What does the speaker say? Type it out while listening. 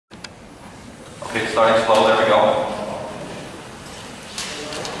Okay, starting slow, there we go.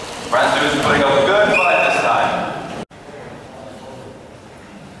 Brand is putting up a good fight this time.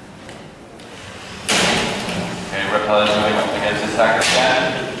 Okay, Reptile is doing against his attacker again.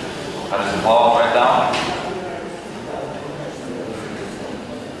 How does it fall right down?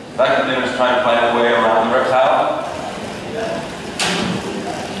 Second dude is trying to find a way around the reptile.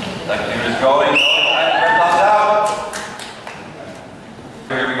 Second dude is going, and reptile's out.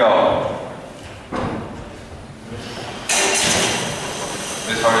 Here we go.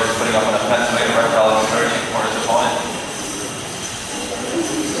 This hard is putting up an offensive way. The reptile is searching for his opponent.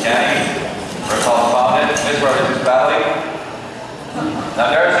 Scanning. Reptile found it. This hard is battling. Now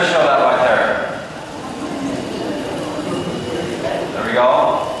there's a showdown right there. There we go.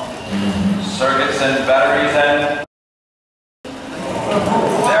 Circuits and batteries and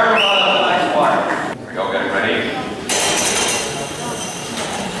there we go, the nice one. Here we go, get it ready.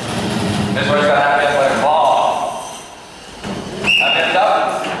 This one's got to have it like a ball. Have it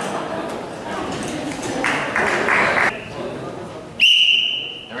up.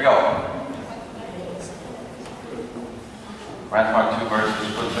 Here we go. Ranch Mark 2 versus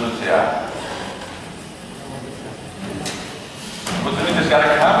Platoon. Platoon just got a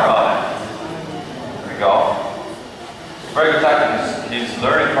camera on it. There we go. Very good tactic. He's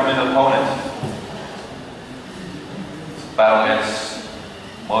learning from his opponent. Battle against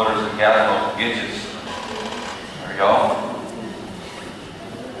motors and gas gauges. There we go.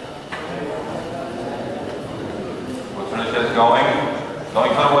 Platoon is going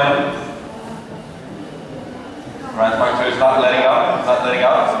for the win. Ranch Mark 2 is not letting up. He's not letting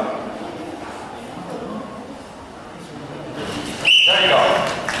up. There you go.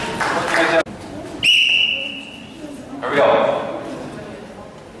 Here we go.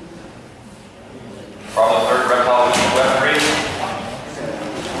 From the third reptile, which is web 3.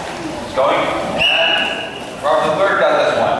 It's going.